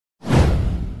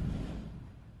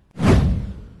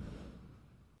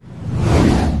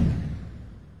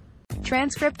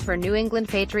Transcript for New England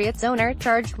Patriots owner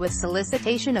charged with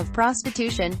solicitation of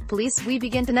prostitution. Police we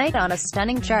begin tonight on a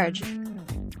stunning charge.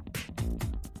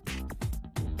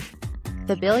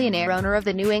 The billionaire owner of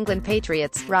the New England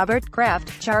Patriots, Robert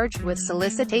Kraft, charged with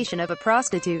solicitation of a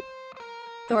prostitute.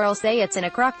 Thorlts say it's in a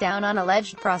crackdown on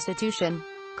alleged prostitution.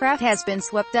 Kraft has been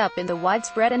swept up in the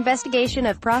widespread investigation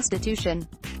of prostitution.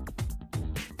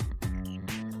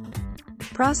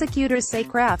 Prosecutors say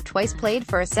Kraft twice played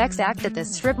for a sex act at the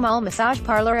strip mall massage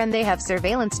parlor and they have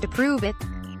surveillance to prove it.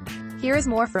 Here is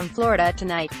more from Florida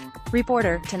Tonight.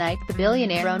 Reporter, tonight, the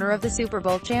billionaire owner of the Super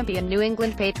Bowl champion New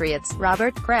England Patriots,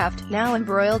 Robert Kraft, now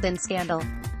embroiled in scandal.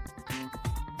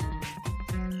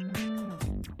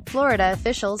 Florida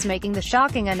officials making the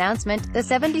shocking announcement, the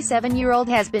 77-year-old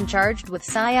has been charged with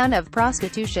scion of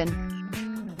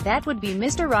prostitution. That would be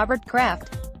Mr. Robert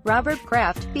Kraft. Robert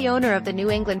Kraft, the owner of the New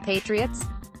England Patriots?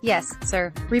 Yes,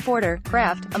 sir. Reporter,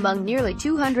 Kraft, among nearly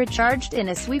 200 charged in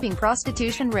a sweeping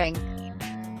prostitution ring.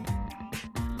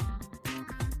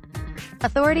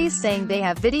 Authorities saying they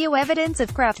have video evidence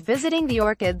of Kraft visiting the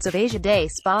Orchids of Asia Day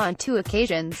spa on 2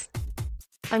 occasions.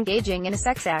 Engaging in a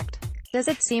sex act. Does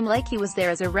it seem like he was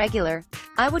there as a regular?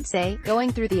 I would say,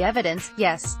 going through the evidence,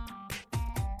 yes.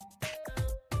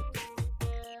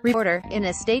 Reporter, in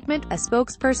a statement, a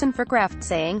spokesperson for Kraft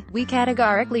saying, "We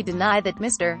categorically deny that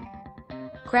Mr.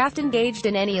 Kraft engaged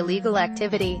in any illegal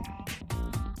activity.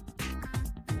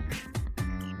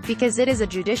 Because it is a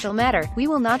judicial matter, we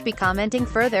will not be commenting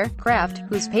further." Kraft,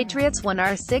 whose Patriots won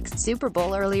our 6th Super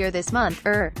Bowl earlier this month,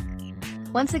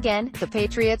 once again, the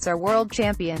Patriots are world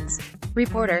champions.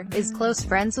 Reporter, is close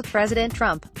friends with President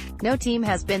Trump. No team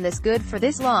has been this good for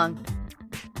this long.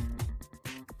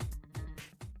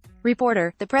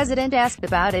 Reporter, the president asked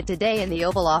about it today in the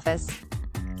Oval Office.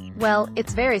 "Well,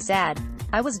 it's very sad.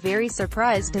 I was very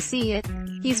surprised to see it.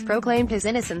 He's proclaimed his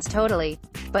innocence totally.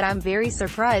 But I'm very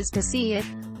surprised to see it."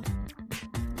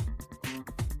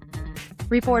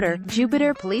 Reporter,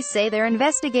 Jupiter police say their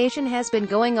investigation has been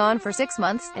going on for 6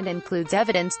 months, and includes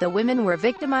evidence the women were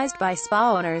victimized by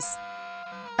spa owners.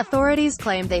 Authorities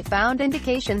claim they found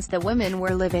indications the women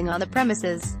were living on the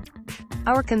premises.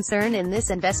 "Our concern in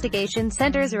this investigation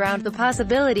centers around the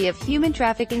possibility of human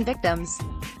trafficking victims."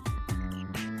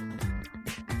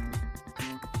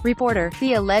 Reporter,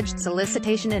 the alleged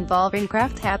solicitation involving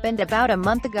Kraft happened about a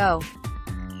month ago,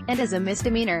 and is a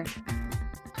misdemeanor.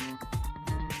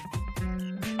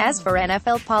 As for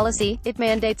NFL policy, it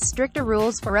mandates stricter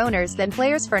rules for owners than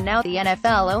players for now, the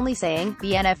NFL only saying,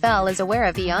 the NFL is aware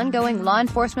of the ongoing law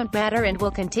enforcement matter and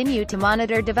will continue to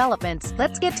monitor developments.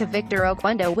 Let's get to Victor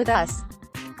Oquendo with us.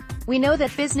 "We know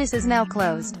that business is now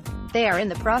closed. They are in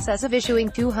the process of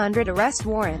issuing 200 arrest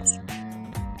warrants.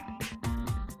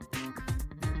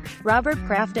 Robert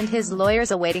Kraft and his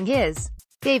lawyers awaiting his.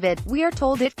 David, we are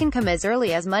told it can come as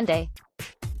early as Monday.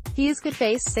 He could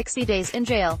face 60 days in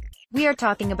jail. We are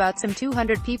talking about some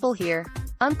 200 people here.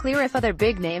 Unclear if other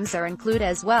big names are included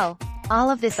as well. All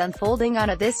of this unfolding on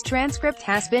this transcript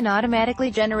has been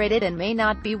automatically generated and may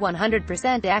not be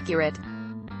 100% accurate.